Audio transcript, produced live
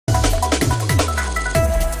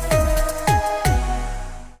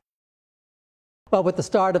Well, with the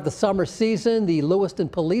start of the summer season, the Lewiston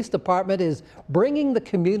Police Department is bringing the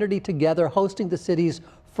community together, hosting the city's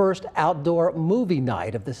first outdoor movie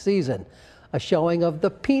night of the season. A showing of the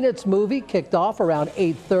Peanuts movie kicked off around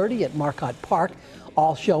 8:30 at Marcotte Park.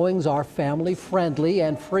 All showings are family friendly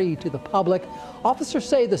and free to the public. Officers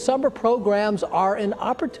say the summer programs are an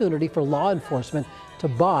opportunity for law enforcement to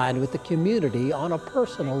bond with the community on a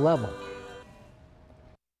personal level.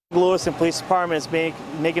 The Lewiston Police Department is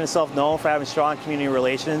making itself known for having strong community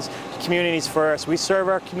relations. Communities first. We serve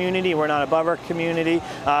our community. We're not above our community.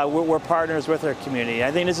 We're partners with our community.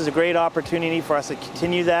 I think this is a great opportunity for us to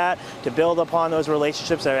continue that, to build upon those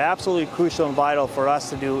relationships that are absolutely crucial and vital for us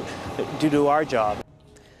to do our job.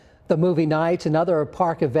 The movie nights and other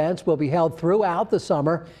park events will be held throughout the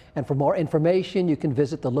summer. And for more information, you can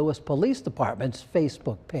visit the Lewis Police Department's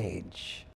Facebook page.